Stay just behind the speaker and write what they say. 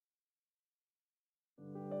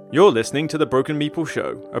You're listening to The Broken Meeple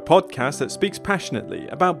Show, a podcast that speaks passionately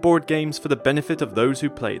about board games for the benefit of those who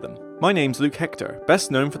play them. My name's Luke Hector,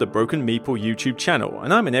 best known for the Broken Meeple YouTube channel,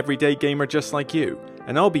 and I'm an everyday gamer just like you.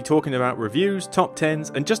 And I'll be talking about reviews, top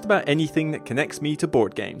 10s, and just about anything that connects me to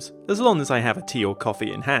board games. As long as I have a tea or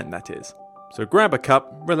coffee in hand, that is. So grab a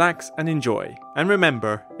cup, relax, and enjoy. And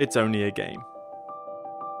remember, it's only a game.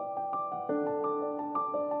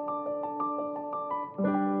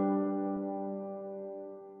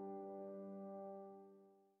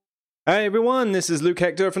 Hey everyone, this is Luke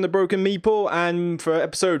Hector from The Broken Meeple, and for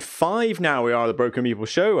episode 5 now we are The Broken Meeple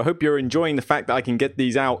Show. I hope you're enjoying the fact that I can get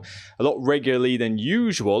these out a lot regularly than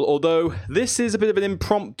usual, although this is a bit of an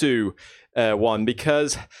impromptu one,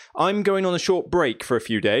 because I'm going on a short break for a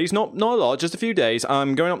few days. Not a lot, just a few days.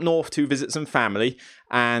 I'm going up north to visit some family,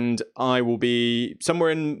 and I will be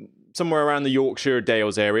somewhere around the Yorkshire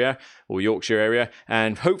Dales area, or Yorkshire area,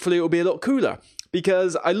 and hopefully it will be a lot cooler.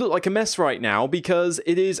 Because I look like a mess right now, because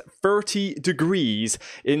it is 30 degrees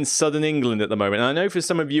in southern England at the moment. And I know for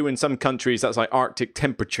some of you in some countries that's like Arctic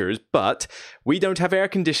temperatures, but we don't have air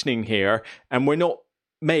conditioning here, and we're not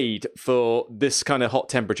made for this kind of hot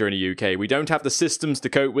temperature in the UK. We don't have the systems to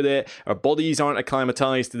cope with it. Our bodies aren't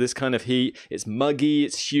acclimatized to this kind of heat. It's muggy,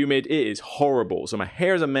 it's humid, it is horrible. So my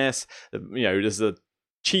hair's a mess. You know, there's a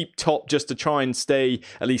cheap top just to try and stay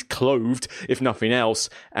at least clothed, if nothing else,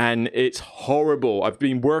 and it's horrible. I've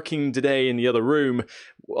been working today in the other room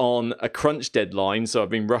on a crunch deadline, so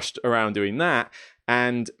I've been rushed around doing that,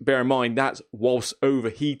 and bear in mind that's whilst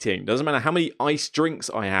overheating. Doesn't matter how many iced drinks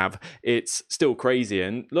I have, it's still crazy.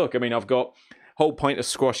 And look, I mean, I've got a whole pint of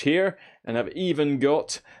squash here, and I've even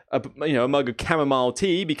got a mug of chamomile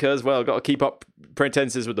tea, because, well, I've got to keep up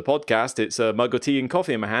pretenses with the podcast. It's a mug of tea and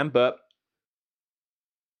coffee in my hand, but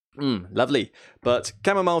lovely. But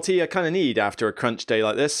chamomile tea I kind of need after a crunch day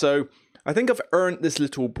like this, so I think I've earned this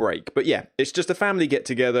little break. But yeah, it's just a family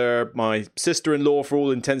get-together. My sister-in-law, for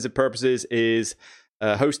all intensive purposes, is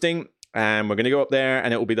hosting, and we're going to go up there,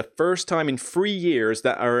 and it will be the first time in 3 years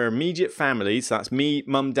that our immediate families, that's me,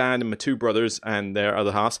 mum, dad, and my 2 brothers and their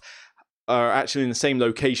other halves, are actually in the same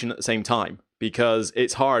location at the same time. Because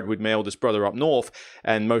it's hard with my eldest brother up north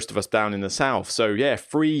and most of us down in the south. So yeah,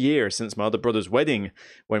 3 years since my other brother's wedding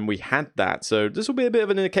when we had that. So this will be a bit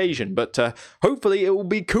of an occasion, but hopefully it will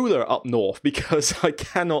be cooler up north, because I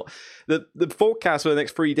cannot. The forecast for the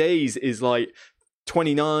next 3 days is like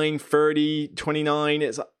 29, 30,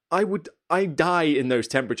 29. I die in those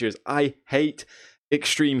temperatures. I hate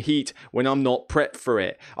extreme heat when I'm not prepped for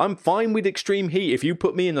it. I'm fine with extreme heat. If you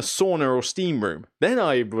put me in a sauna or steam room, then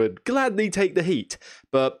I would gladly take the heat.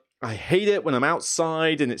 But I hate it when I'm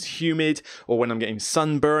outside and it's humid, or when I'm getting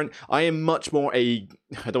sunburnt. I am much more I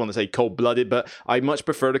don't want to say cold-blooded, but I much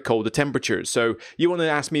prefer the colder temperatures. So you want to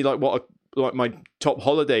ask me like what my top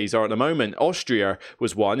holidays are at the moment. Austria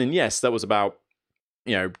was one, and yes, that was about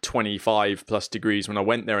 25 plus degrees when I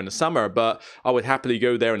went there in the summer, but I would happily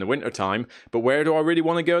go there in the winter time. But where do I really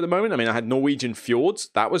want to go at the moment? I mean, I had Norwegian fjords.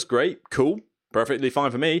 That was great. Cool. Perfectly fine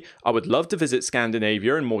for me. I would love to visit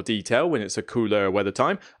Scandinavia in more detail when it's a cooler weather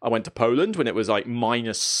time. I went to Poland when it was like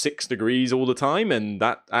 -6 degrees all the time, and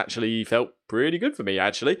that actually felt pretty good for me,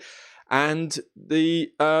 actually. And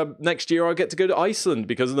the next year I'll get to go to Iceland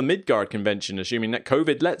because of the Midgard convention, assuming that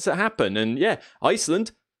COVID lets it happen. And yeah,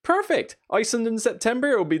 Iceland, perfect. Iceland in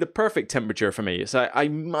September will be the perfect temperature for me. So I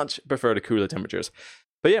much prefer the cooler temperatures.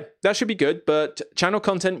 But yeah, that should be good. But channel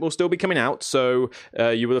content will still be coming out. So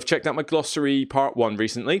you will have checked out my glossary part 1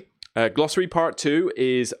 recently. Glossary part 2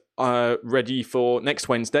 is ready for next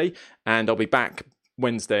Wednesday. And I'll be back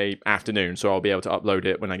Wednesday afternoon. So I'll be able to upload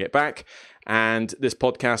it when I get back. And this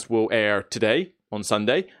podcast will air today on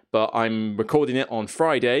Sunday. But I'm recording it on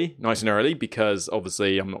Friday, nice and early, because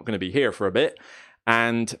obviously I'm not going to be here for a bit.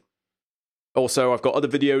 And also, I've got other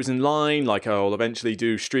videos in line, like I'll eventually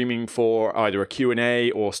do streaming for either a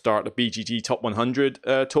Q&A or start a BGG Top 100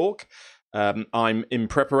 talk. I'm in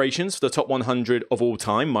preparations for the Top 100 of all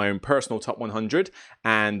time, my own personal Top 100,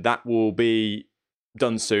 and that will be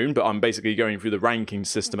done soon, but I'm basically going through the ranking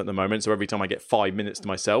system at the moment, so every time I get 5 minutes to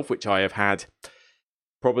myself, which I have had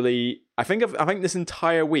probably, I think this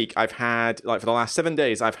entire week, I've had, like for the last 7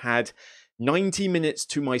 days, I've had 90 minutes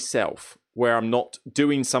to myself, where I'm not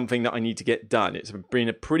doing something that I need to get done. It's been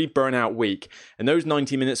a pretty burnout week. And those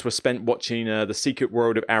 90 minutes were spent watching The Secret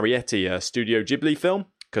World of Arrietty, a Studio Ghibli film,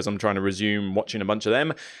 because I'm trying to resume watching a bunch of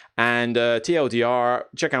them. And TLDR,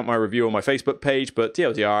 check out my review on my Facebook page, but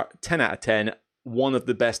TLDR, 10 out of 10, one of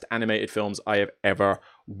the best animated films I have ever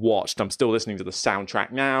watched. I'm still listening to the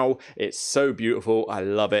soundtrack now. It's so beautiful. I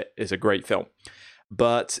love it. It's a great film.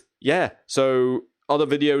 But yeah, so other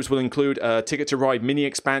videos will include a Ticket to Ride mini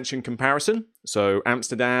expansion comparison. So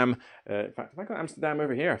Amsterdam, in fact, have I got Amsterdam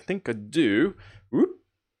over here? I think I do. Whoop.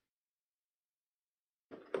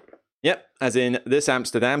 Yep, as in this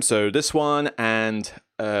Amsterdam. So this one and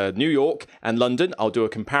New York and London. I'll do a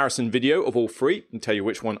comparison video of all three and tell you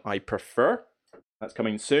which one I prefer. That's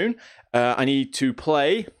coming soon. I need to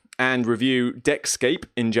play and review Deckscape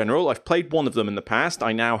in general. I've played one of them in the past.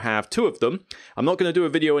 I now have two of them. I'm not going to do a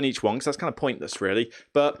video on each one because that's kind of pointless, really.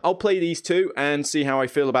 But I'll play these two and see how I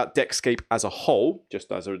feel about Deckscape as a whole,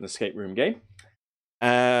 just as an escape room game.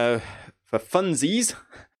 For funsies,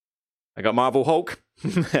 I got Marvel Hulk.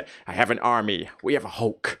 I have an army. We have a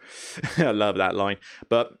Hulk. I love that line.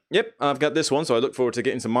 But, yep, I've got this one, so I look forward to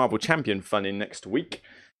getting some Marvel Champion fun in next week.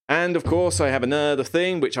 And, of course, I have another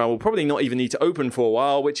thing, which I will probably not even need to open for a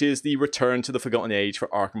while, which is the Return to the Forgotten Age for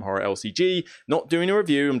Arkham Horror LCG. Not doing a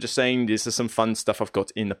review, I'm just saying this is some fun stuff I've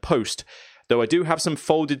got in the post. Though I do have some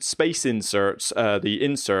folded space inserts, the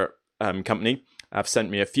insert company have sent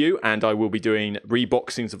me a few, and I will be doing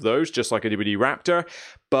reboxings of those, just like I did with E-Raptor,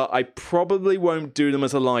 but I probably won't do them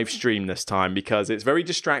as a live stream this time, because it's very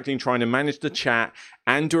distracting trying to manage the chat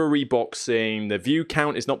and do a reboxing. The view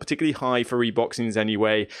count is not particularly high for reboxings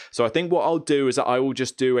anyway, so I think what I'll do is that I will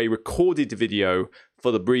just do a recorded video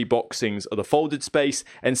for the reboxings of the folded space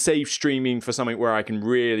and save streaming for something where I can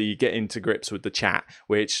really get into grips with the chat,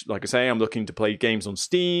 which, like I say, I'm looking to play games on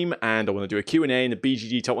Steam and I want to do a Q&A in the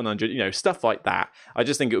BGG Top 100, you know, stuff like that. I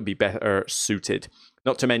just think it would be better suited.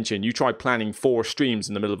 Not to mention, you try planning 4 streams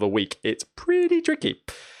in the middle of a week. It's pretty tricky.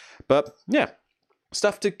 But yeah,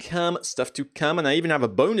 stuff to come, and I even have a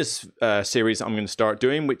bonus series I'm going to start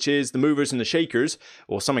doing, which is the Movers and the Shakers,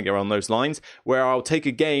 or something around those lines, where I'll take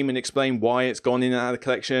a game and explain why it's gone in and out of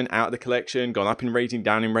the collection, gone up in rating,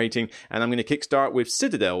 down in rating, and I'm going to kickstart with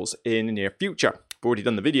Citadels in the near future. I've already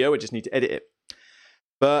done the video, I just need to edit it.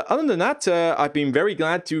 But other than that, I've been very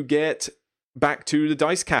glad to get back to the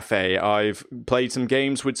Dice Cafe. I've played some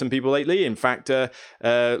games with some people lately. In fact, a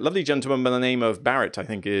lovely gentleman by the name of Barrett, I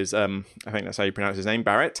think that's how you pronounce his name,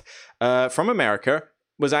 Barrett, from America,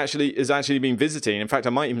 is actually been visiting. In fact, I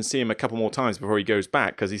might even see him a couple more times before he goes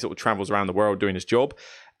back, because he sort of travels around the world doing his job.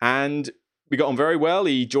 And we got on very well.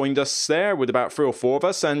 He joined us there with about 3 or 4 of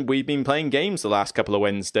us, and we've been playing games the last couple of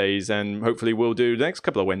Wednesdays, and hopefully we'll do the next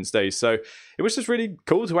couple of Wednesdays. So it was just really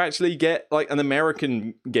cool to actually get like an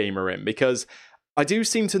American gamer in, because I do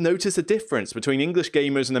seem to notice a difference between English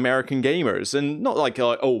gamers and American gamers, and not like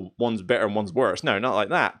oh, one's better and one's worse. No, not like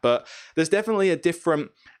that. But there's definitely a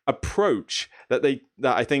different approach that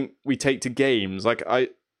I think we take to games. Like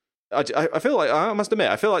I feel like, I must admit,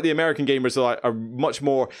 I feel like the American gamers are much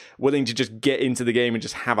more willing to just get into the game and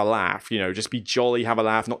just have a laugh, you know, just be jolly, have a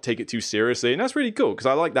laugh, not take it too seriously. And that's really cool, because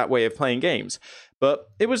I like that way of playing games. But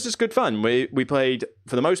it was just good fun. We played,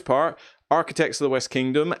 for the most part, Architects of the West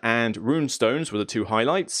Kingdom and Runestones were the 2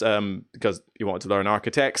 highlights, because you wanted to learn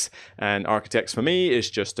Architects, and Architects for me is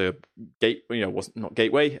just a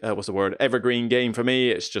evergreen game for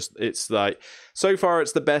me. It's like, so far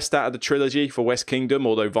it's the best out of the trilogy for West Kingdom,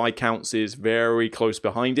 although Viscounts is very close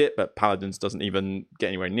behind it, but Paladins doesn't even get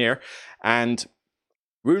anywhere near. And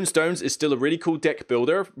Runestones is still a really cool deck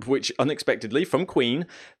builder, which unexpectedly from Queen,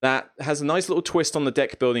 that has a nice little twist on the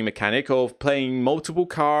deck building mechanic of playing multiple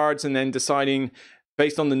cards and then deciding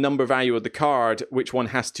based on the number value of the card which one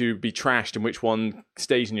has to be trashed and which one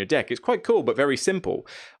stays in your deck. It's quite cool, but very simple.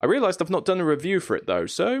 I realized I've not done a review for it though,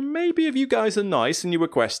 so maybe if you guys are nice and you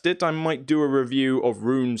request it, I might do a review of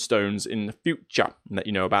Runestones in the future and let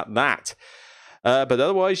you know about that. But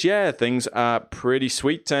otherwise, yeah, things are pretty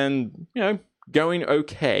sweet and, you know, going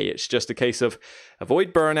okay. It's just a case of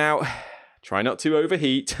avoid burnout, try not to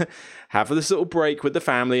overheat, have this little break with the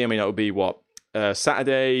family. I mean, it'll be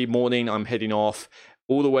Saturday morning I'm heading off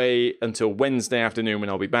all the way until Wednesday afternoon when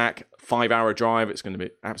I'll be back. 5-hour drive. It's going to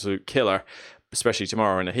be absolute killer, especially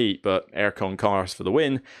tomorrow in the heat, but aircon cars for the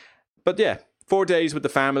win. But yeah, 4 days with the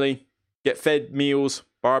family, get fed meals,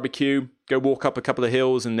 barbecue, go walk up a couple of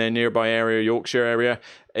hills in their nearby area, Yorkshire area.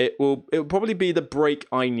 It'll probably be the break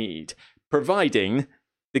I need, providing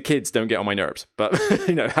the kids don't get on my nerves. But,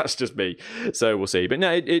 you know, that's just me. So we'll see. But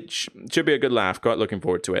no, it should be a good laugh. Quite looking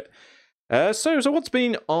forward to it. So what's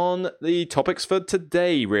been on the topics for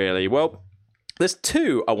today, really? Well, there's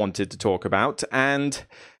 2 I wanted to talk about. And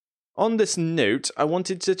on this note, I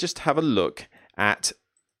wanted to just have a look at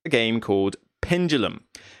a game called Pendulum.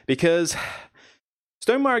 Because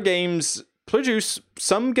Stonemaier games produce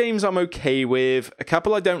some games I'm okay with, a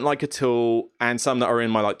couple I don't like at all, and some that are in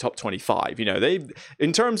my top 25. You know, they,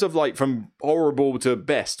 in terms of from horrible to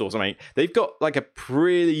best or something, they've got a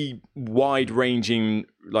pretty wide ranging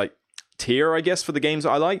tier, I guess, for the games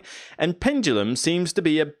that I like. And Pendulum seems to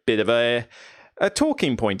be a bit of a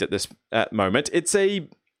talking point at this moment.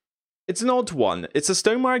 It's an odd one. It's a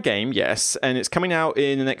Stonemaier game, yes, and it's coming out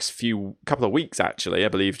in the next couple of weeks, actually, I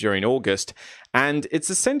believe, during August. And it's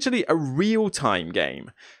essentially a real-time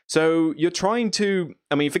game. So you're trying to,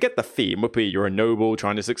 forget the theme, would be you're a noble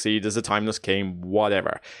trying to succeed as a timeless king,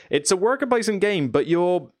 whatever. It's a worker placement game, but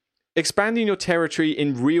you're expanding your territory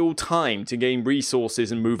in real time to gain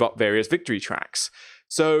resources and move up various victory tracks.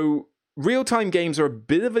 So real-time games are a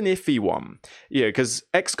bit of an iffy one, because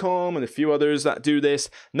XCOM and a few others that do this,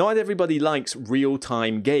 not everybody likes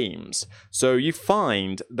real-time games. So you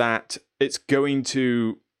find that it's going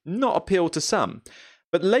to not appeal to some.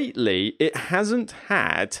 But lately, it hasn't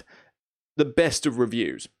had the best of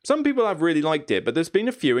reviews. Some people have really liked it, but there's been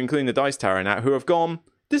a few, including the Dice Tower and that, who have gone,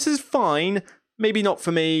 this is fine, maybe not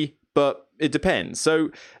for me, but it depends.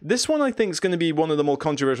 So this one, I think, is going to be one of the more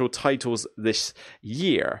controversial titles this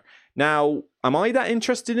year. Now, am I that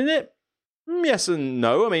interested in it? Yes and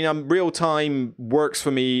no. Real-time works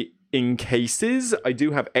for me in cases. I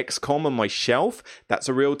do have XCOM on my shelf. That's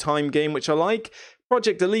a real-time game which I like.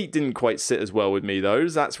 Project Elite didn't quite sit as well with me, though.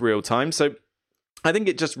 That's real-time. So I think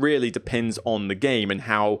it just really depends on the game and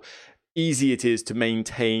how easy it is to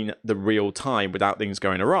maintain the real-time without things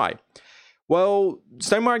going awry. Well,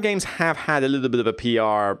 Stonemaier games have had a little bit of a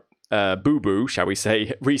PR boo-boo, shall we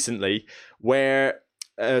say, recently, where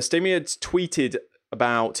Stonemaier tweeted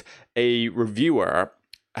about a reviewer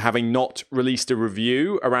having not released a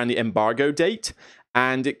review around the embargo date,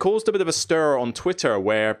 and it caused a bit of a stir on Twitter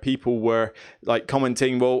where people were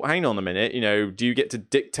commenting, well, hang on a minute, do you get to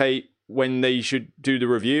dictate when they should do the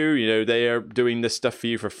review? They are doing this stuff for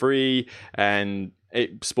you for free, and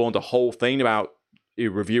it spawned a whole thing about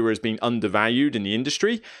reviewers being undervalued in the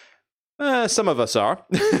industry. Some of us are,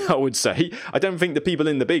 I would say. I don't think the people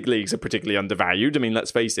in the big leagues are particularly undervalued.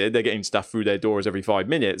 Let's face it, they're getting stuff through their doors every 5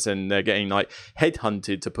 minutes, and they're getting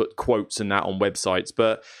headhunted to put quotes and that on websites.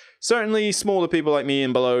 But certainly smaller people like me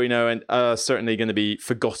and below, and are certainly going to be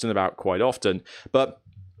forgotten about quite often. But,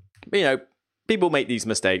 people make these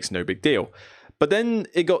mistakes, no big deal. But then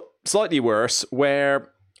it got slightly worse,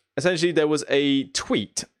 where essentially there was a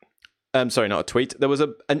tweet. Sorry, not a tweet. There was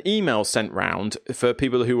an email sent round for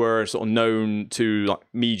people who were sort of known to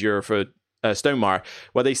media for Stonemaier,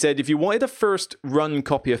 where they said if you wanted a first run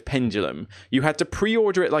copy of Pendulum, you had to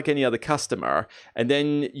pre-order it like any other customer, and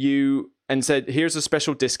then said here's a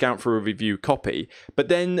special discount for a review copy. But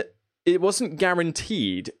then it wasn't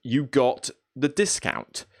guaranteed you got the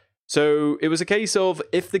discount. So it was a case of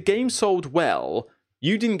if the game sold well,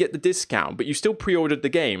 you didn't get the discount, but you still pre-ordered the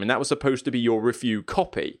game, and that was supposed to be your review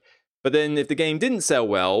copy. But then if the game didn't sell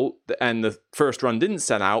well and the first run didn't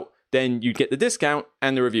sell out, then you'd get the discount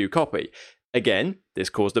and the review copy. Again, this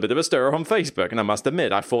caused a bit of a stir on Facebook, and I must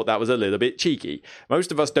admit, I thought that was a little bit cheeky.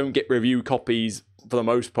 Most of us don't get review copies for the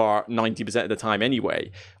most part 90% of the time anyway.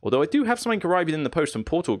 Although I do have something arriving in the post from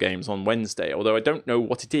Portal Games on Wednesday, although I don't know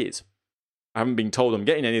what it is. I haven't been told I'm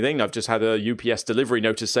getting anything. I've just had a UPS delivery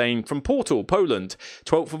notice saying from Portal, Poland,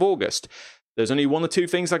 12th of August. There's only one or two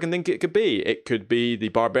things I can think it could be. It could be the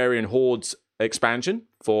Barbarian Hordes expansion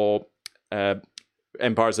for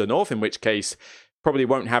Empires of the North, in which case probably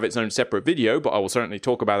won't have its own separate video, but I will certainly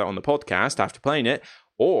talk about it on the podcast after playing it.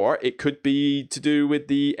 Or it could be to do with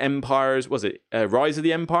the Empires, Rise of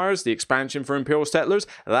the Empires, the expansion for Imperial Settlers.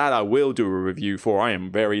 That I will do a review for. I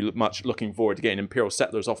am very much looking forward to getting Imperial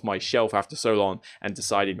Settlers off my shelf after so long and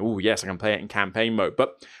deciding, oh yes, I can play it in campaign mode.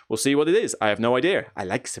 But we'll see what it is. I have no idea. I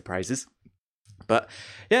like surprises. But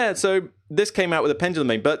yeah, so this came out with a Pendulum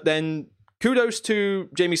game. But then kudos to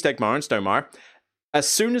Jamie Stegmaier and Stonemaier. As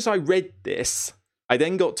soon as I read this, I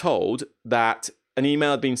then got told that an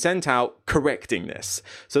email had been sent out correcting this.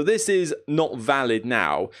 So this is not valid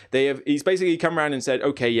now. He's basically come around and said,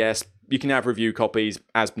 okay, yes, you can have review copies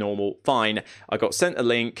as normal. Fine. I got sent a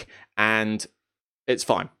link and it's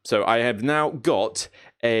fine. So I have now got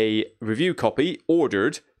a review copy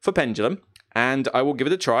ordered for Pendulum, and I will give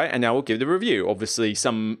it a try, and I will give the review. Obviously,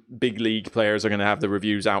 some big league players are going to have the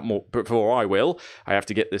reviews out more before I will. I have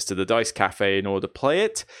to get this to the Dice Cafe in order to play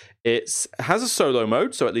it. It has a solo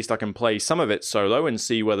mode, so at least I can play some of it solo and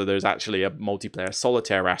see whether there's actually a multiplayer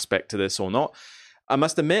solitaire aspect to this or not. I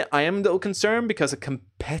must admit, I am a little concerned because a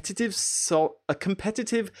competitive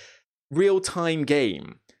real-time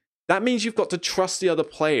game, that means you've got to trust the other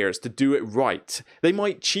players to do it right. They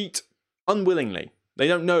might cheat unwillingly. They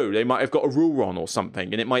don't know. They might have got a rule wrong or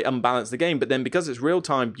something, and it might unbalance the game. But then because it's real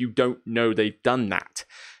time, you don't know they've done that.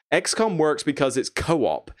 XCOM works because it's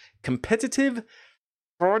co-op. Competitive,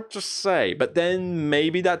 hard to say. But then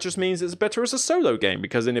maybe that just means it's better as a solo game,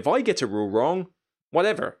 because then if I get a rule wrong,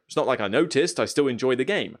 whatever. It's not like I noticed. I still enjoy the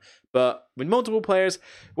game. But with multiple players,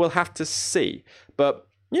 we'll have to see. But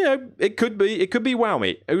it could be wow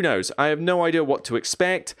me. Who knows? I have no idea what to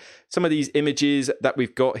expect. Some of these images that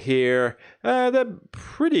we've got here, they're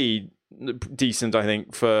pretty decent, I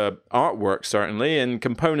think, for artwork, certainly, and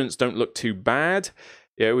components don't look too bad.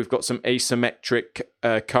 We've got some asymmetric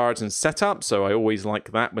cards and setup, so I always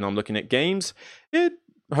like that when I'm looking at games. It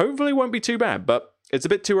hopefully won't be too bad, but it's a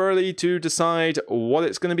bit too early to decide what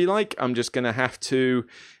it's going to be like. I'm just going to have to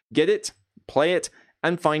get it, play it,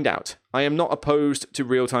 and find out. I am not opposed to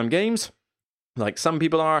real-time games, like some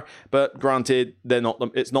people are, but granted,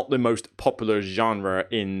 it's not the most popular genre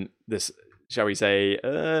in this, shall we say,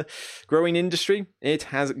 growing industry. It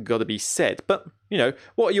has got to be said. But,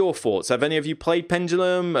 what are your thoughts? Have any of you played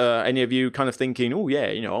Pendulum? Any of you kind of thinking, oh yeah,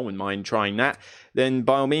 I wouldn't mind trying that? Then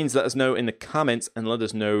by all means, let us know in the comments and let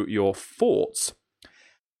us know your thoughts.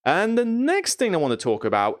 And the next thing I want to talk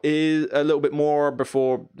about is a little bit more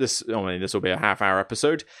before this, this will be a half-hour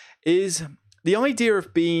episode, is the idea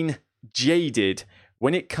of being jaded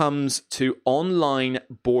when it comes to online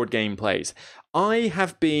board game plays. I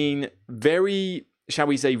have been very, shall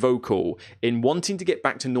we say, vocal in wanting to get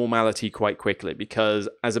back to normality quite quickly, because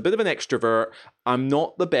as a bit of an extrovert, I'm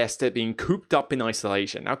not the best at being cooped up in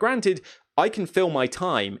isolation. Now, granted, I can fill my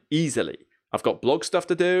time easily. I've got blog stuff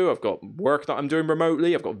to do, I've got work that I'm doing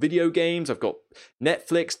remotely, I've got video games, I've got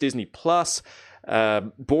Netflix, Disney Plus,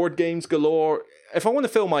 board games galore. If I want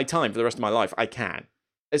to fill my time for the rest of my life, I can.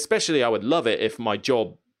 Especially, I would love it if my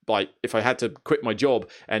job, if I had to quit my job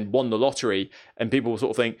and won the lottery, and people sort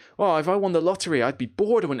of think, well, if I won the lottery, I'd be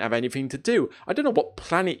bored, I wouldn't have anything to do. I don't know what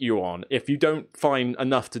planet you're on if you don't find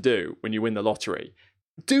enough to do when you win the lottery.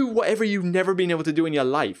 Do whatever you've never been able to do in your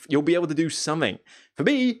life. You'll be able to do something. For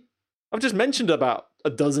me, I've just mentioned about a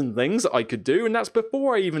dozen things that I could do, and that's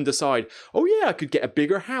before I even decide, oh yeah, I could get a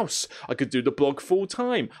bigger house, I could do the blog full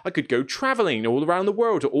time, I could go traveling all around the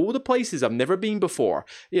world to all the places I've never been before.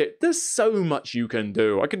 Yeah, there's so much you can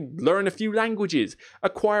do. I could learn a few languages,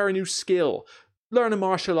 acquire a new skill, learn a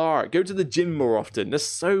martial art, go to the gym more often. There's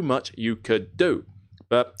so much you could do.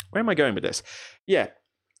 But where am I going with this? Yeah,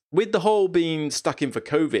 with the whole being stuck in for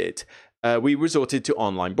COVID, we resorted to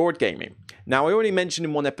online board gaming. Now, I already mentioned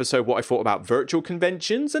in one episode what I thought about virtual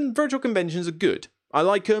conventions, and virtual conventions are good. I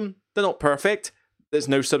like them. They're not perfect. There's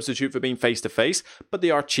no substitute for being face-to-face, but they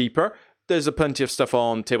are cheaper. There's a plenty of stuff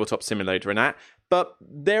on Tabletop Simulator and that, but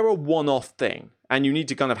they're a one-off thing, and you need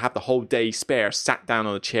to kind of have the whole day spare sat down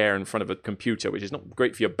on a chair in front of a computer, which is not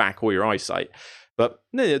great for your back or your eyesight, but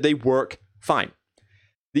they work fine.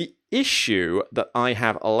 The issue that I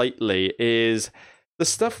have lately is the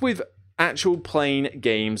stuff with actual playing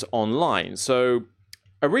games online. So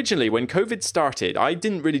originally, when COVID started, I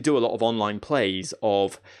didn't really do a lot of online plays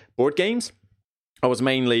of board games. I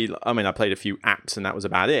played a few apps and that was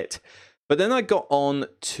about it. But then I got on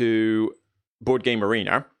to Board Game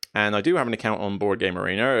Arena, and I do have an account on Board Game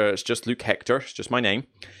Arena. It's just Luke Hector, it's just my name.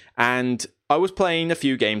 And I was playing a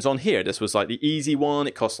few games on here. This was like the easy one.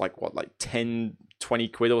 It cost like 10, 20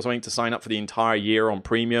 quid or something to sign up for the entire year on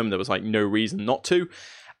premium. There was like no reason not to.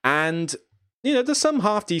 And, there's some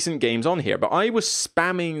half-decent games on here, but I was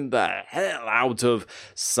spamming the hell out of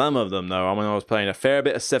some of them, though. I was playing a fair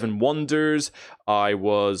bit of Seven Wonders. I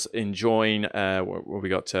was enjoying, what we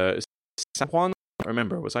got, San Juan? I don't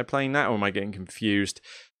remember, was I playing that, or am I getting confused?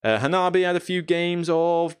 Hanabi had a few games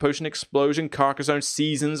of, Potion Explosion, Carcassonne,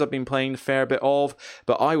 Seasons I've been playing a fair bit of,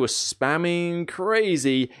 but I was spamming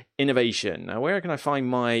crazy Innovation. Now, where can I find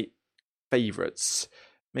my favorites?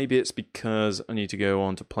 Maybe it's because I need to go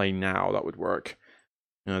on to Play Now. That would work.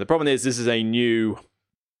 The problem is this is a new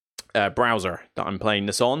browser that I'm playing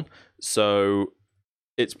this on, so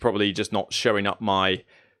it's probably just not showing up my...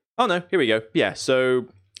 Oh no, here we go. Yeah, so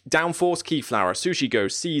Downforce, Keyflower, Sushi Go,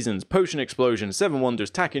 Seasons, Potion Explosion, Seven Wonders,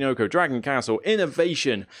 Takinoko, Dragon Castle,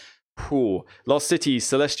 Innovation, Lost Cities,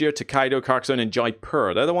 Celestia, Tokaido, Carcassonne, and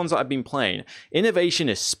Jaipur. They're the ones that I've been playing. Innovation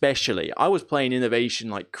especially. I was playing Innovation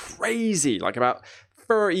like crazy, like about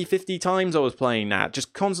 30, 50 times I was playing that,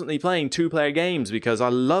 just constantly playing two-player games because I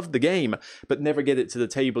loved the game, but never get it to the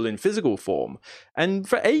table in physical form. And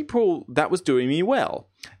for April, that was doing me well.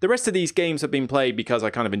 The rest of these games have been played because I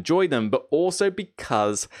kind of enjoy them, but also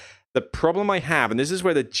because the problem I have, and this is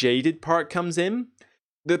where the jaded part comes in,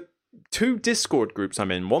 the two Discord groups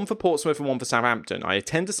I'm in, one for Portsmouth and one for Southampton. I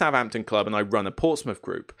attend a Southampton club and I run a Portsmouth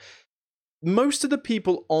group. Most of the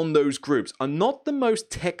people on those groups are not the most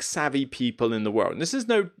tech-savvy people in the world. And this is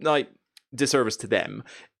no, disservice to them.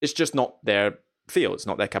 It's just not their feel. It's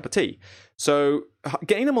not their cup of tea. So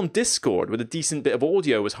getting them on Discord with a decent bit of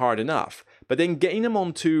audio was hard enough. But then getting them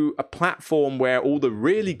onto a platform where all the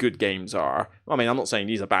really good games are, I mean, I'm not saying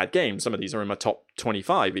these are bad games. Some of these are in my top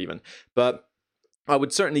 25 even. But I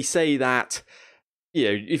would certainly say that,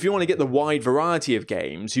 if you want to get the wide variety of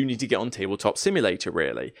games, you need to get on Tabletop Simulator,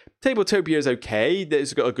 really. Tabletopia is okay.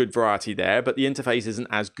 There's got a good variety there, but the interface isn't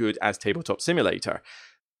as good as Tabletop Simulator.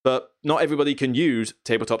 But not everybody can use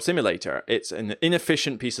Tabletop Simulator. It's an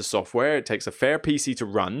inefficient piece of software. It takes a fair PC to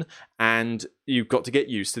run, and you've got to get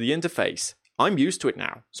used to the interface. I'm used to it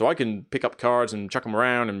now, so I can pick up cards and chuck them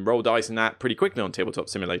around and roll dice and that pretty quickly on Tabletop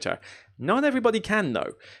Simulator. Not everybody can,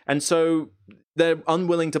 though. And so they're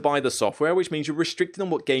unwilling to buy the software, which means you're restricted on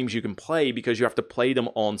what games you can play because you have to play them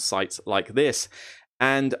on sites like this.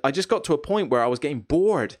 And I just got to a point where I was getting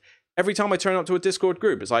bored. Every time I turn up to a Discord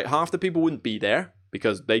group, it's like half the people wouldn't be there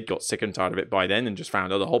because they'd got sick and tired of it by then and just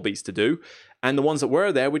found other hobbies to do. And the ones that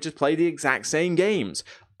were there would just play the exact same games.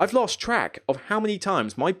 I've lost track of how many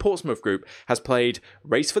times my Portsmouth group has played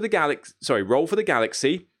Roll for the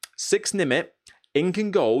Galaxy, Six Nimit, Ink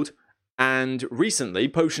and Gold, and recently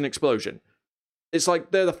Potion Explosion. It's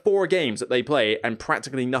like they're the 4 games that they play and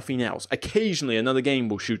practically nothing else. Occasionally another game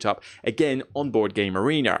will shoot up, again on Board Game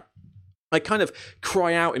Arena. I kind of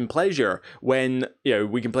cry out in pleasure when,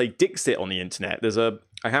 we can play Dixit on the internet.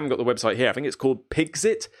 I haven't got the website here. I think it's called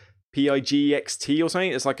Pigsit, P-I-G-X-T or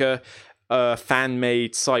something. It's like a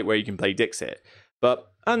fan-made site where you can play Dixit.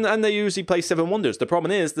 And they usually play Seven Wonders. The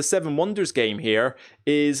problem is the Seven Wonders game here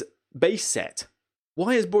is base set.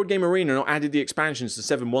 Why has Board Game Arena not added the expansions to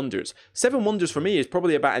Seven Wonders? Seven Wonders for me is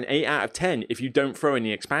probably about an 8 out of 10 if you don't throw in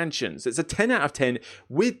the expansions. It's a 10 out of 10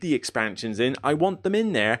 with the expansions in. I want them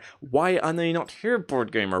in there. Why are they not here,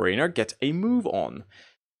 Board Game Arena? Get a move on.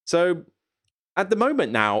 So, at the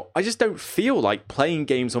moment now, I just don't feel like playing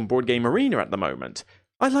games on Board Game Arena at the moment.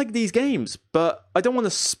 I like these games, but I don't want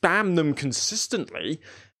to spam them consistently.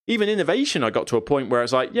 Even Innovation, I got to a point where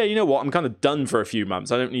it's like, you know what, I'm kind of done for a few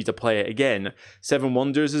months. I don't need to play it again. Seven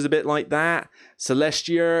Wonders is a bit like that.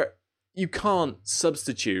 Celestia, you can't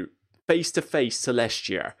substitute face-to-face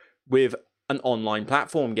Celestia with an online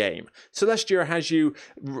platform game. Celestia has you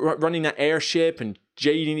running that airship and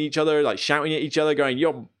jading each other, like shouting at each other, going,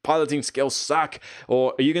 your piloting skills suck.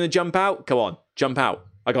 Or, are you going to jump out? Come on, jump out.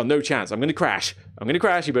 I got no chance. I'm going to crash.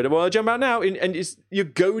 You better jump out now. And you're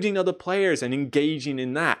goading other players and engaging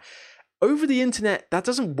in that. Over the internet, that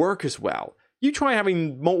doesn't work as well. You try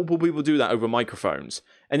having multiple people do that over microphones,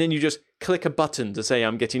 and then you just click a button to say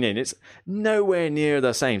I'm getting in. It's nowhere near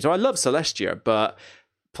the same. So I love Celestia, but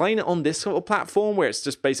playing it on this sort of platform where it's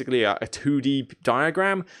just basically a 2D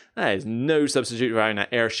diagram, there is no substitute for having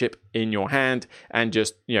that airship in your hand and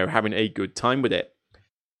just, having a good time with it.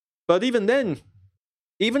 But even then,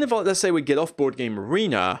 even if, let's say, we get off Board Game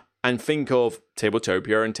Arena and think of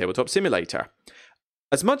Tabletopia and Tabletop Simulator,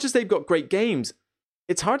 as much as they've got great games,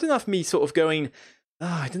 it's hard enough me sort of going,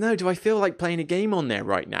 I don't know, do I feel like playing a game on there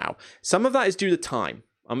right now? Some of that is due to time.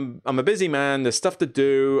 I'm a busy man, there's stuff to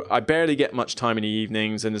do, I barely get much time in the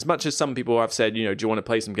evenings, and as much as some people have said, do you want to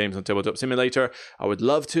play some games on Tabletop Simulator? I would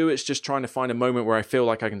love to, it's just trying to find a moment where I feel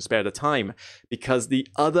like I can spare the time. Because the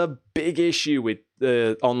other big issue with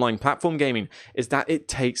the online platform gaming is that it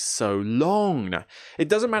takes so long. It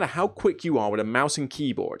doesn't matter how quick you are with a mouse and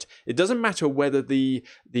keyboard. It doesn't matter whether the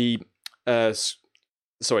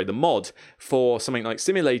mod for something like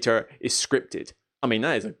Simulator is scripted. I mean,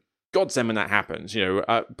 that is a godsend when that happens.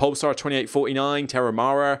 Pulsar 2849,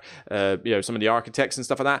 Terramara, some of the architects and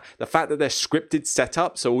stuff like that. The fact that they're scripted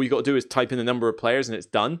setup, so all you got to do is type in the number of players and it's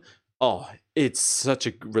done. Oh, it's such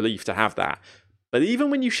a relief to have that. But even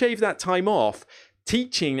when you shave that time off,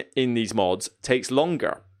 teaching in these mods takes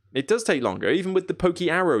longer. It does take longer. Even with the pokey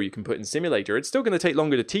arrow you can put in Simulator, it's still going to take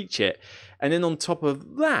longer to teach it. And then on top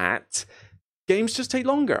of that, games just take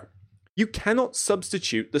longer. You cannot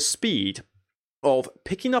substitute the speed of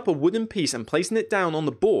picking up a wooden piece and placing it down on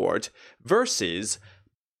the board versus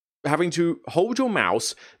having to hold your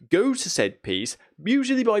mouse, go to said piece,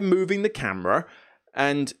 usually by moving the camera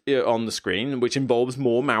and on the screen, which involves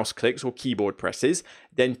more mouse clicks or keyboard presses,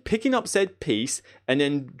 then picking up said piece and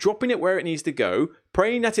then dropping it where it needs to go,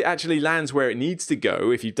 praying that it actually lands where it needs to go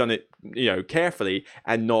if you've done it, carefully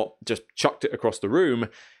and not just chucked it across the room.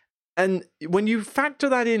 And when you factor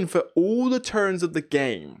that in for all the turns of the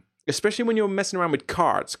game, especially when you're messing around with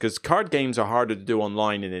cards, because card games are harder to do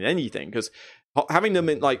online than in anything, because having them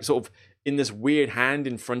in in this weird hand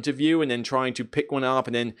in front of you and then trying to pick one up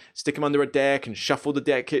and then stick them under a deck and shuffle the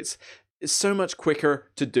deck, it's so much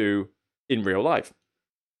quicker to do in real life.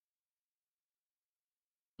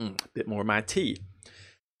 A bit more mad tea.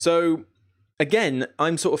 So again,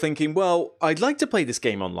 I'm sort of thinking, well, I'd like to play this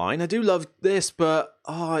game online. I do love this, but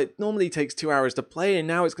it normally takes 2 hours to play, and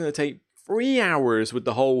now it's going to take 3 hours with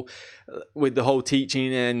the whole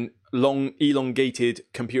teaching and long elongated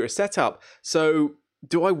computer setup. So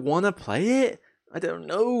do I want to play it? I don't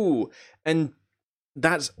know. And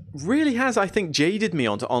that's really has, I think, jaded me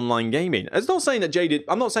onto online gaming. I'm not saying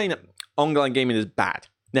that online gaming is bad.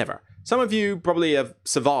 Never. Some of you probably have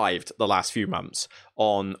survived the last few months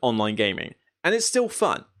on online gaming, and it's still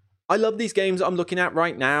fun. I love these games I'm looking at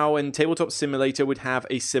right now, and Tabletop Simulator would have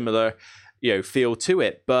a similar, feel to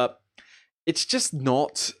it, but it's just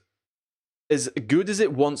not as good as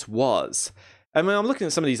it once was. I mean, I'm looking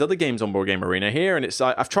at some of these other games on Board Game Arena here, and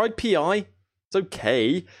I've tried PI. It's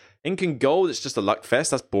okay. Ink and Gold, it's just a luck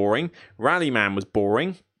fest. That's boring. Rallyman was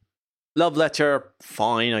boring. Love Letter,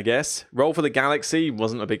 fine, I guess. Roll for the Galaxy,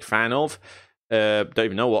 wasn't a big fan of. Don't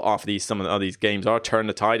even know what some of these games are. Turn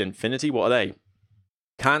the Tide, Infinity, what are they?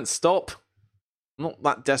 Can't Stop. I'm not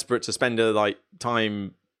that desperate to spend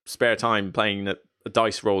spare time playing a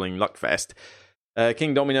dice rolling luck fest.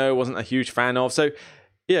 King Domino, wasn't a huge fan of. So,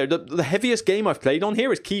 the heaviest game I've played on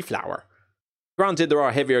here is Keyflower. Granted, there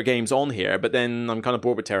are heavier games on here, but then I'm kind of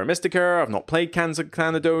bored with Terra Mystica. I've not played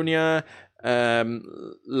Canadonia.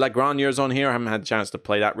 Lagranier's on here. I haven't had a chance to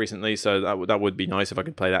play that recently, so that would be nice if I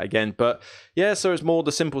could play that again. But yeah, so it's more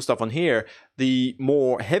the simple stuff on here. The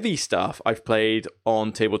more heavy stuff I've played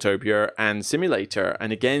on Tabletopia and Simulator,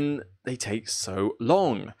 and again, they take so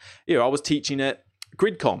long. I was teaching at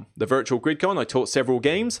GridCon, the virtual GridCon. I taught several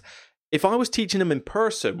games. If I was teaching them in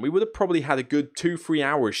person, we would have probably had a good 2-3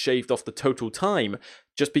 hours shaved off the total time,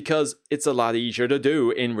 just because it's a lot easier to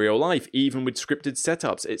do in real life, even with scripted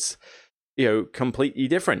setups. It's completely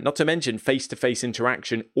different. Not to mention, face-to-face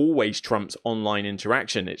interaction always trumps online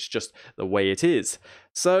interaction. It's just the way it is.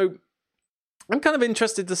 So I'm kind of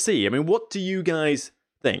interested to see. I mean, what do you guys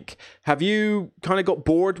think? Have you kind of got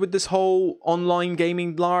bored with this whole online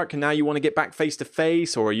gaming lark and now you want to get back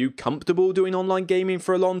face-to-face, or are you comfortable doing online gaming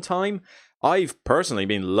for a long time? I've personally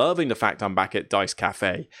been loving the fact I'm back at Dice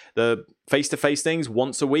Cafe. The face-to-face things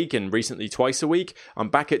once a week and recently twice a week. I'm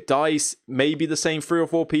back at Dice, maybe the same 3 or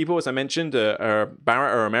 4 people, as I mentioned, Barrett,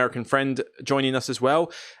 our American friend, joining us as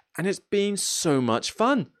well. And it's been so much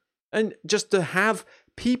fun. And just to have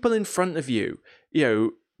people in front of you,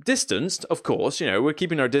 distanced, of course, we're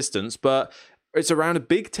keeping our distance, but it's around a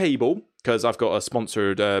big table, because I've got a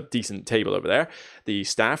sponsored decent table over there. The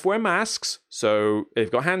staff wear masks, so they've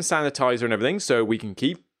got hand sanitizer and everything, so we can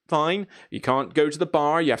keep fine. You can't go to the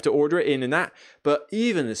bar, you have to order it in and that. But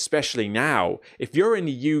even especially now, if you're in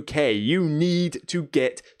the UK, you need to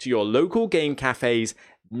get to your local game cafes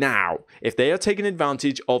now, if they are taking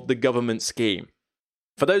advantage of the government scheme.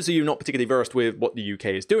 For those of you not particularly versed with what the UK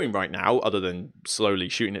is doing right now, other than slowly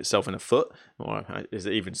shooting itself in the foot, or is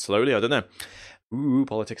it even slowly? I don't know. Ooh,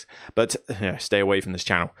 politics. But stay away from this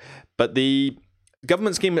channel. But the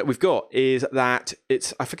government scheme that we've got is that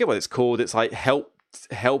I forget what it's called. It's like help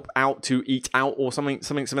out to eat out or something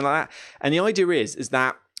like that. And the idea is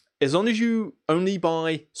that as long as you only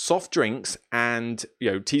buy soft drinks and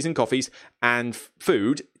teas and coffees and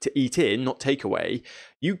food to eat in, not takeaway,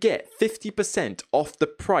 you get 50% off the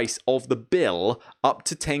price of the bill, up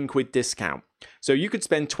to 10 quid discount. So you could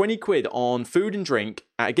spend 20 quid on food and drink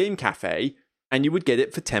at a game cafe, and you would get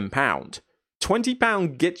it for £10.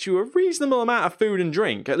 £20 gets you a reasonable amount of food and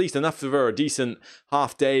drink, at least enough for a decent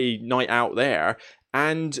half-day night out there.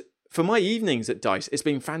 And for my evenings at Dice, it's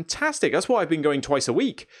been fantastic. That's why I've been going twice a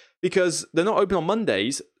week, because they're not open on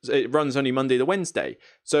Mondays. It runs only Monday to Wednesday.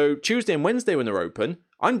 So Tuesday and Wednesday when they're open,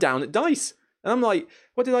 I'm down at Dice. And I'm like,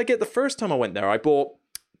 what did I get the first time I went there? I bought,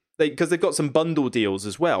 because they've got some bundle deals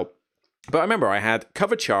as well. But I remember I had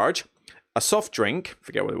cover charge, a soft drink,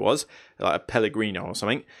 forget what it was, like a Pellegrino or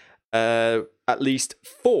something, at least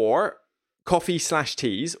 4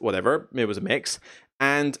 coffee/teas, whatever, it was a mix,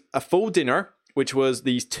 and a full dinner, which was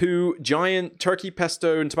these 2 giant turkey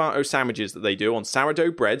pesto and tomato sandwiches that they do on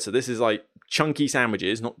sourdough bread. So this is like chunky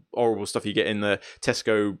sandwiches, not horrible stuff you get in the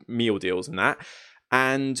Tesco meal deals and that.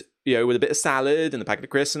 And, with a bit of salad and a packet of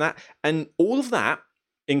crisps and that. And all of that,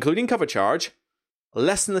 including cover charge,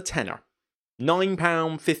 less than a tenner.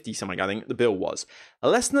 £9.50 something, I think the bill was.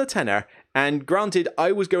 Less than a tenner. And granted,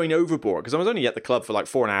 I was going overboard because I was only at the club for like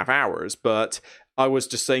 4.5 hours, but I was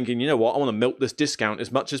just thinking, you know what, I want to milk this discount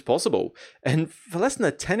as much as possible. And for less than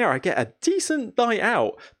a tenner, I get a decent night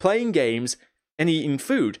out playing games and eating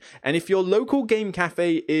food. And if your local game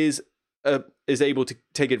cafe is able to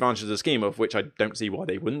take advantage of the scheme, of which I don't see why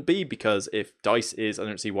they wouldn't be, because if Dice is, I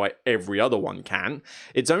don't see why every other one can.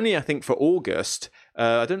 It's only, I think, for August.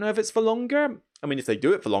 I don't know if it's for longer. I mean, if they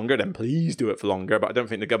do it for longer, then please do it for longer. But I don't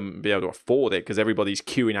think the government will be able to afford it because everybody's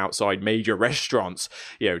queuing outside major restaurants,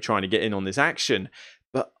 trying to get in on this action.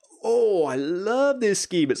 But, I love this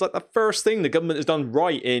scheme. It's like the first thing the government has done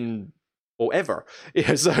right in or ever.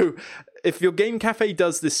 So if your game cafe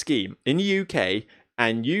does this scheme in the UK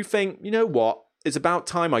and you think, you know what, it's about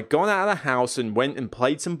time I got out of the house and went and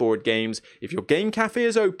played some board games. If your game cafe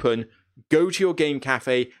is open, go to your game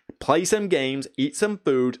cafe, play some games, eat some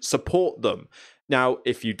food, support them. Now,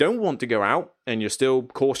 if you don't want to go out and you're still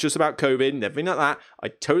cautious about COVID and everything like that, I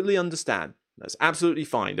totally understand. That's absolutely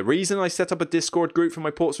fine. The reason I set up a Discord group for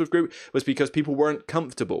my Portsmouth group was because people weren't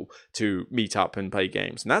comfortable to meet up and play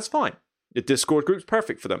games. And that's fine. The Discord group's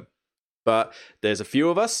perfect for them. But there's a few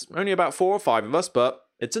of us, only about 4 or 5 of us, but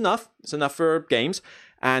it's enough. It's enough for games.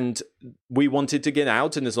 And we wanted to get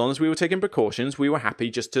out, and as long as we were taking precautions, we were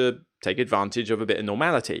happy just to take advantage of a bit of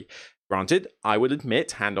normality. Granted, I would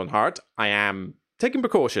admit, hand on heart, I am taking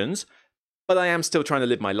precautions, but I am still trying to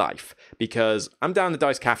live my life because I'm down at the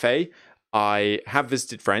Dice Cafe. I have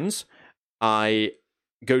visited friends. I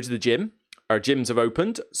go to the gym. Our gyms have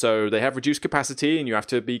opened, so they have reduced capacity, and you have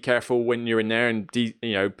to be careful when you're in there and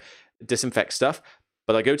disinfect stuff.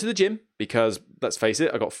 But I go to the gym because, let's face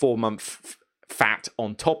it, I got 4-month fat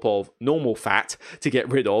on top of normal fat to get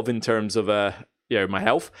rid of in terms of my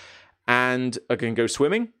health. And I can go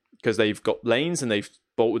swimming because they've got lanes and they've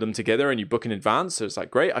bolted them together and you book in advance. So it's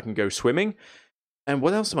like, great, I can go swimming. And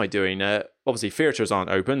what else am I doing? Obviously, theatres aren't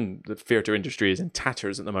open. The theatre industry is in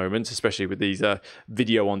tatters at the moment, especially with these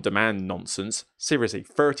video on demand nonsense. Seriously,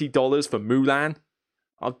 $30 for Mulan?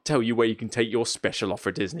 I'll tell you where you can take your special off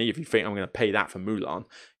for Disney if you think I'm going to pay that for Mulan.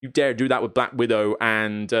 You dare do that with Black Widow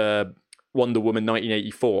and Wonder Woman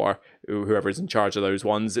 1984, whoever is in charge of those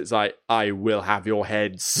ones. It's like, I will have your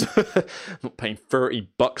heads. I'm not paying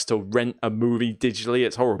 $30 to rent a movie digitally.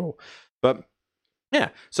 It's horrible. But yeah,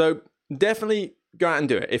 so definitely go out and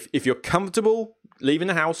do it. If you're comfortable leaving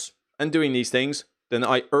the house and doing these things, then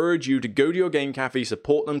I urge you to go to your game cafe,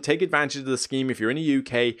 support them, take advantage of the scheme. If you're in the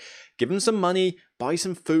UK, give them some money, buy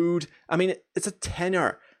some food. I mean, it's a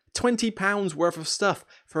tenner, £20 worth of stuff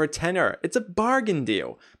for a tenner. It's a bargain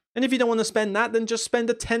deal. And if you don't want to spend that, then just spend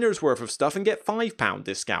a tenner's worth of stuff and get £5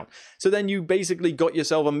 discount. So then you basically got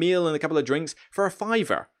yourself a meal and a couple of drinks for a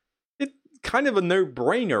 £5. It's kind of a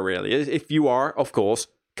no-brainer, really, if you are, of course,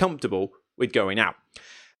 comfortable with going out.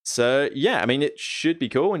 So, yeah, I mean, it should be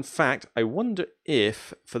cool. In fact, I wonder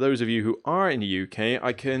if, for those of you who are in the UK,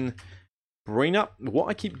 I can bring up what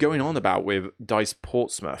I keep going on about with Dice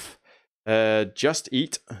Portsmouth. Just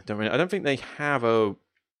Eat. I don't think they have a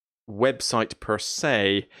website per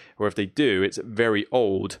se, or if they do, it's very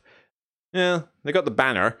old. Yeah, they got the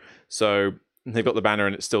banner, so they've got the banner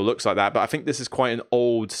and it still looks like that, but I think this is quite an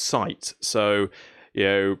old site. So,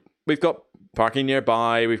 we've got parking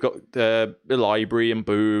nearby, we've got the library and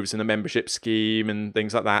booths and the membership scheme and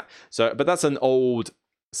things like that. So, but that's an old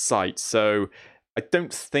site, so I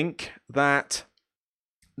don't think that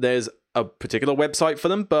there's a particular website for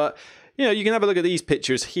them, but you can have a look at these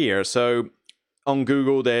pictures here. So on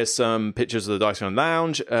Google, there's some pictures of the Dice Gun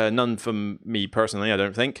Lounge, none from me personally, I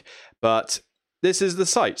don't think, but this is the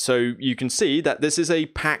site. So you can see that this is a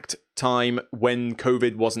packed time when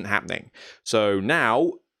COVID wasn't happening. So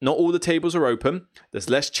now, not all the tables are open. There's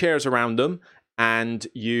less chairs around them. And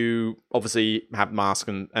you obviously have masks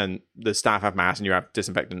and the staff have masks and you have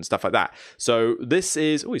disinfectant and stuff like that. So this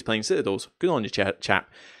is... Oh, he's playing Citadels. Good on you, chap.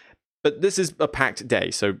 But this is a packed day.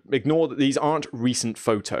 So ignore that these aren't recent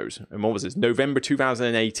photos. And what was this? November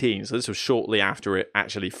 2018. So this was shortly after it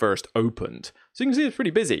actually first opened. So you can see it's pretty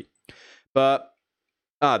busy. But...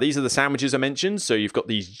 these are the sandwiches I mentioned. So you've got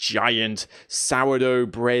these giant sourdough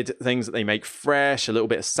bread things that they make fresh, a little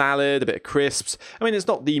bit of salad, a bit of crisps. I mean, it's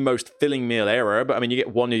not the most filling meal ever, but I mean, you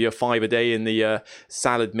get one of your 5 a day in the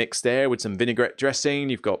salad mix there with some vinaigrette dressing.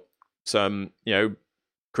 You've got some,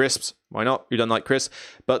 crisps. Why not? You don't like crisps.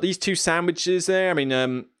 But these 2 sandwiches there, I mean,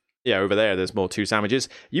 over there's more 2 sandwiches.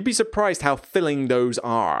 You'd be surprised how filling those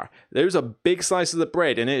are. Those are big slices of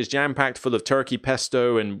bread, and it is jam-packed full of turkey,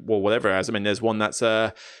 pesto, and whatever it has. I mean, there's one that's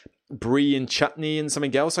brie and chutney and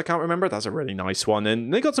something else I can't remember. That's a really nice one.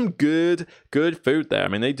 And they got some good food there. I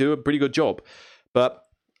mean, they do a pretty good job. But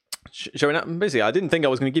showing up, basically, I didn't think I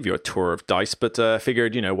was going to give you a tour of Dice, but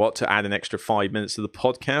figured, to add an extra 5 minutes to the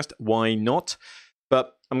podcast, why not?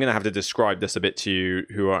 But I'm going to have to describe this a bit to you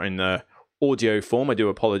who are in the audio form. I do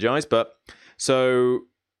apologize, but so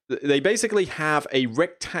they basically have a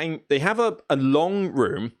rectangle. They have a long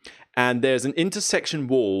room, And there's an intersection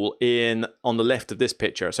wall on the left of this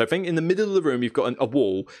picture. So I think in the middle of the room, you've got a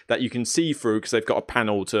wall that you can see through because they've got a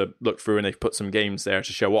panel to look through and they've put some games there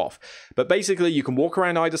to show off. But basically, you can walk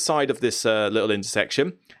around either side of this little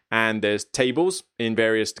intersection. And there's tables in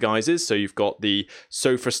various guises. So you've got the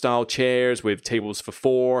sofa-style chairs with tables for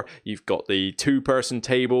 4. You've got the 2-person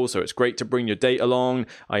table, so it's great to bring your date along.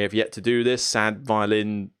 I have yet to do this. Sad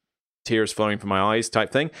violin, tears flowing from my eyes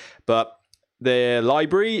type thing. But their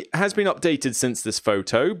library has been updated since this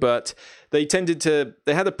photo, but they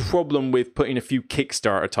had a problem with putting a few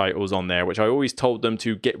Kickstarter titles on there, which I always told them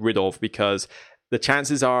to get rid of because the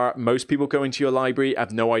chances are most people going to your library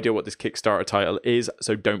have no idea what this Kickstarter title is,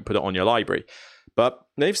 so don't put it on your library. But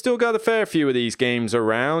they've still got a fair few of these games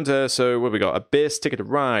around. So what have we got? Abyss, Ticket to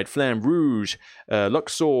Ride, Flamme Rouge,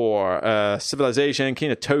 Luxor, Civilization,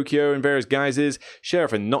 King of Tokyo in various guises,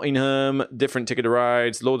 Sheriff of Nottingham, different Ticket to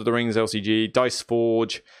Rides, Lord of the Rings LCG, Dice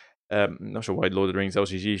Forge. Not sure why Lord of the Rings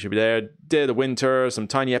LCG should be there. Dead of Winter, some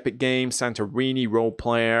Tiny Epic games, Santorini Role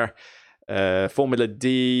Player, Formula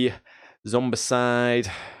D,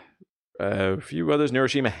 Zombicide, a few others,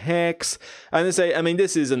 Neuroshima Hex. And they say, I mean,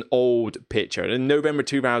 this is an old picture. In November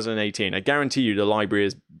 2018, I guarantee you the library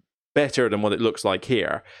is better than what it looks like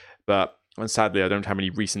here. But sadly, I don't have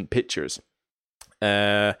any recent pictures.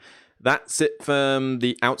 That's it from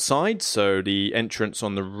the outside. So the entrance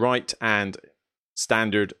on the right and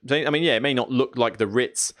standard. I mean, yeah, it may not look like the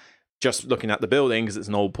Ritz just looking at the building because it's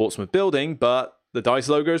an old Portsmouth building, but the DICE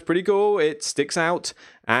logo is pretty cool. It sticks out.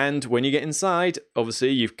 And when you get inside, obviously,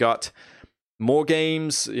 you've got more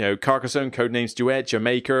games, Carcassonne, Codenames Duet,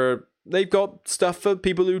 Jamaica. They've got stuff for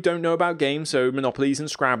people who don't know about games. So Monopolies and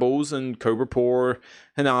Scrabbles and Cobra Pour,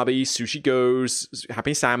 Hanabi, Sushi Goes,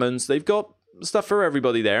 Happy Salmons. They've got stuff for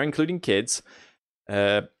everybody there, including kids.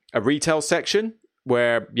 A retail section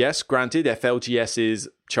where, yes, granted, FLGSs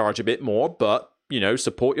charge a bit more, but,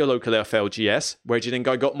 support your local FLGS. Where do you think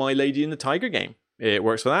I got my Lady and the Tiger game? It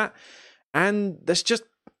works for that. And there's just,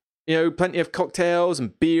 plenty of cocktails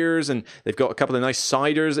and beers, and they've got a couple of nice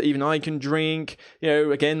ciders that even I can drink.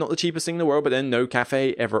 Again, not the cheapest thing in the world, but then no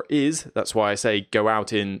cafe ever is. That's why I say go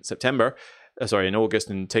out in in August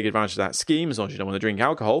and take advantage of that scheme as long as you don't want to drink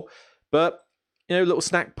alcohol. But, little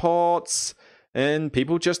snack pots and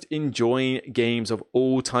people just enjoying games of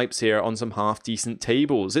all types here on some half-decent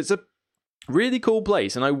tables. It's a really cool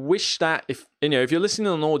place, and I wish that if you're listening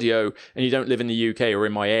on audio and you don't live in the UK or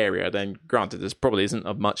in my area, then granted this probably isn't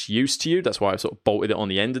of much use to you. That's why I've sort of bolted it on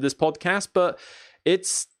the end of this podcast, but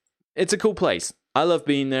it's a cool place. I love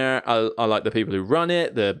being there. I like the people who run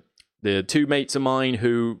it. The 2 mates of mine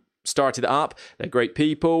who started it up, they're great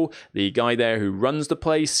people. The guy there who runs the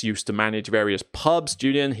place used to manage various pubs.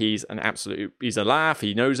 Julian, he's a laugh.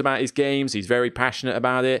 He knows about his games. He's very passionate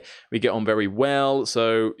about it. We get on very well.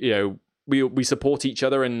 So we support each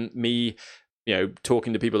other, and me,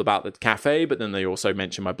 talking to people about the cafe, but then they also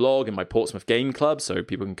mention my blog and my Portsmouth Game Club, so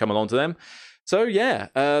people can come along to them. So yeah,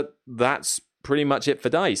 that's pretty much it for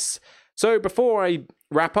DICE. So before I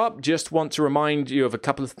wrap up, just want to remind you of a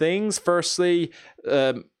couple of things. Firstly,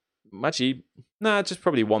 just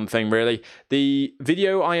probably one thing really. The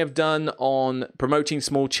video I have done on promoting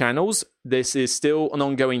small channels, this is still an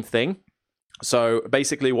ongoing thing. So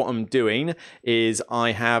basically what I'm doing is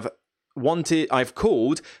I've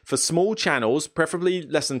called for small channels, preferably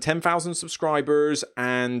less than 10,000 subscribers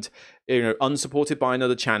and unsupported by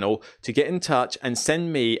another channel, to get in touch and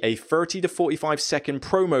send me a 30 to 45 second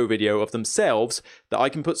promo video of themselves that I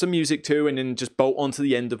can put some music to and then just bolt onto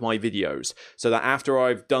the end of my videos, so that after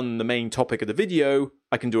I've done the main topic of the video,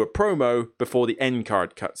 I can do a promo before the end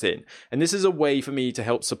card cuts in. And this is a way for me to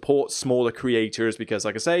help support smaller creators, because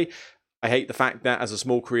like I say, I hate the fact that as a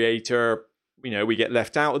small creator, we get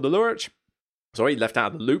left out of the left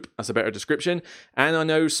out of the loop. That's a better description. And I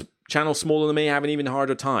know channels smaller than me have an even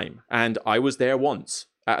harder time. And I was there once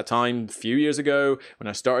at a time a few years ago when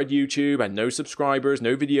I started YouTube. I had no subscribers,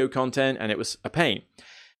 no video content, and it was a pain.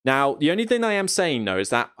 Now, the only thing I am saying, though, is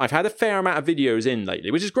that I've had a fair amount of videos in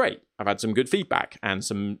lately, which is great. I've had some good feedback and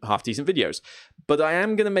some half-decent videos. But I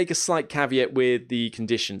am going to make a slight caveat with the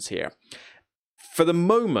conditions here. For the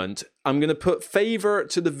moment, I'm going to put favor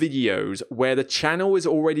to the videos where the channel is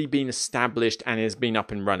already been established and has been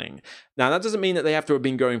up and running. Now, that doesn't mean that they have to have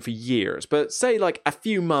been going for years, but say like a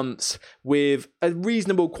few months with a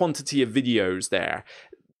reasonable quantity of videos there.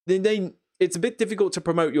 It's a bit difficult to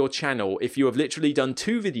promote your channel if you have literally done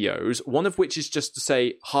 2 videos, one of which is just to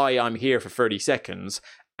say, hi, I'm here for 30 seconds,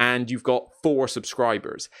 and you've got 4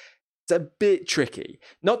 subscribers. It's a bit tricky.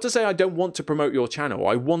 Not to say I don't want to promote your channel,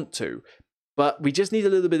 I want to. But we just need a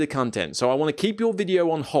little bit of content. So I want to keep your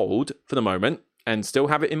video on hold for the moment. and still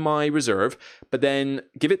have it in my reserve, but then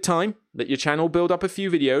give it time, let your channel build up a few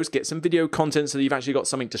videos, get some video content so that you've actually got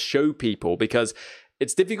something to show people, because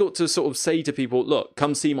it's difficult to sort of say to people, look,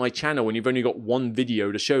 come see my channel when you've only got one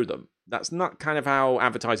video to show them. That's not kind of how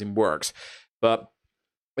advertising works. But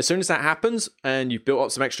as soon as that happens and you've built up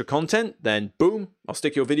some extra content, then boom, I'll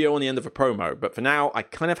stick your video on the end of a promo. But for now, I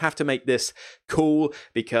kind of have to make this cool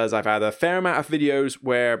because I've had a fair amount of videos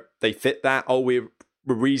where they fit that. Oh, we're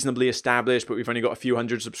reasonably established, but we've only got a few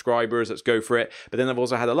hundred subscribers. Let's go for it. But then I've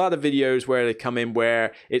also had a lot of videos where they come in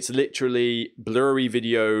where it's literally blurry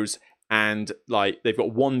videos and like they've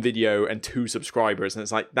got one video and 2 subscribers. And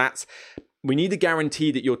it's like, we need a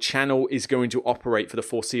guarantee that your channel is going to operate for the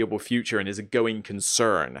foreseeable future and is a going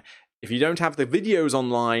concern. If you don't have the videos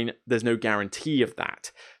online, there's no guarantee of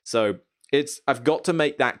that. So I've got to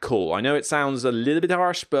make that call. I know it sounds a little bit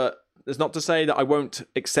harsh, but it's not to say that I won't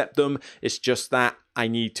accept them. It's just that I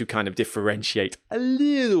need to kind of differentiate a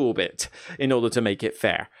little bit in order to make it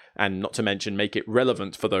fair, and not to mention make it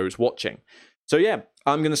relevant for those watching. So yeah,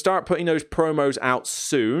 I'm going to start putting those promos out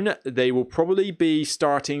soon. They will probably be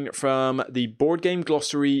starting from the Board Game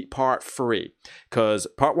Glossary Part 3, because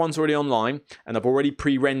Part 1's already online, and I've already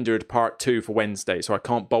pre-rendered Part 2 for Wednesday, so I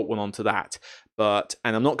can't bolt one onto that.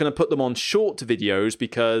 And I'm not going to put them on short videos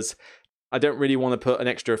because I don't really want to put an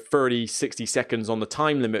extra 30, 60 seconds on the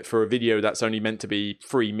time limit for a video that's only meant to be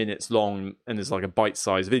 3 minutes long and is like a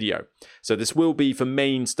bite-sized video. So this will be for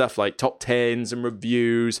main stuff like top 10s and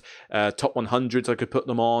reviews, top 100s I could put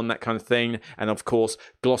them on, that kind of thing. And of course,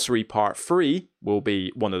 Glossary Part 3 will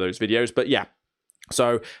be one of those videos. But yeah,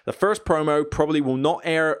 so the first promo probably will not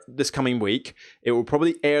air this coming week. It will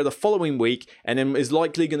probably air the following week, and then is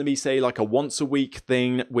likely going to be, say, like a once a week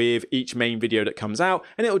thing with each main video that comes out,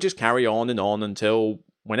 and it will just carry on and on until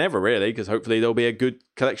whenever, really, because hopefully there'll be a good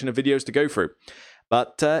collection of videos to go through.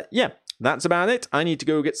 But yeah, that's about it. I need to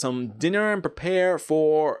go get some dinner and prepare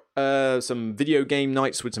for some video game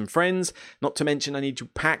nights with some friends. Not to mention I need to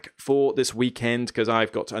pack for this weekend because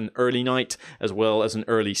I've got an early night as well as an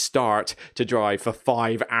early start to drive for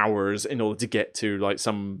 5 hours in order to get to like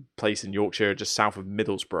some place in Yorkshire just south of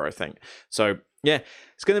Middlesbrough, I think. So yeah,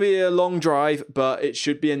 it's going to be a long drive, but it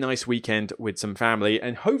should be a nice weekend with some family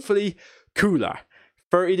and hopefully cooler.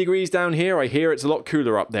 30 degrees down here. I hear it's a lot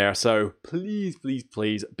cooler up there. So please, please,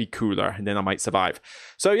 please be cooler and then I might survive.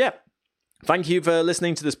 So yeah, thank you for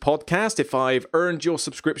listening to this podcast. If I've earned your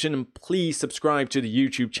subscription, please subscribe to the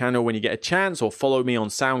YouTube channel when you get a chance, or follow me on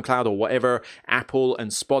SoundCloud or whatever Apple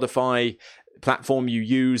and Spotify platform you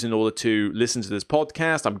use in order to listen to this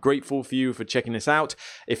podcast. I'm grateful for you for checking this out.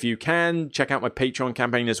 If you can, check out my Patreon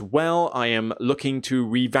campaign as well. I am looking to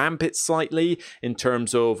revamp it slightly in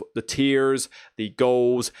terms of the tiers, the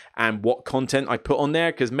goals, and what content I put on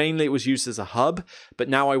there, because mainly it was used as a hub, but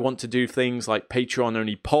now I want to do things like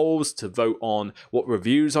Patreon-only polls to vote on what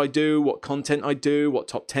reviews I do, what content I do, what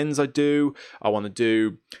top 10s I do. I want to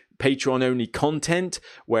do Patreon only content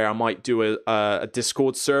where I might do a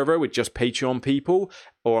Discord server with just Patreon people,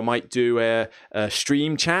 or I might do a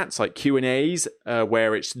stream chats like Q&As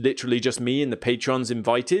where it's literally just me and the patrons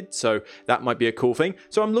invited. So that might be a cool thing.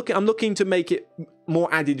 So I'm looking to make it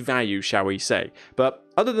more added value, shall we say. But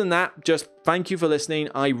other than that, just thank you for listening.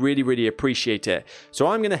 I really, really appreciate it. So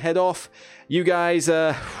I'm going to head off. You guys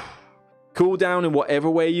cool down in whatever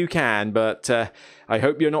way you can, but I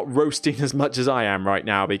hope you're not roasting as much as I am right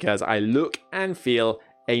now, because I look and feel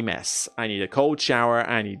a mess. I need a cold shower,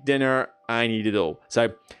 I need dinner, I need it all.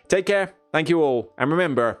 So take care, thank you all, and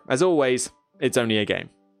remember, as always, it's only a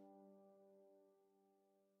game.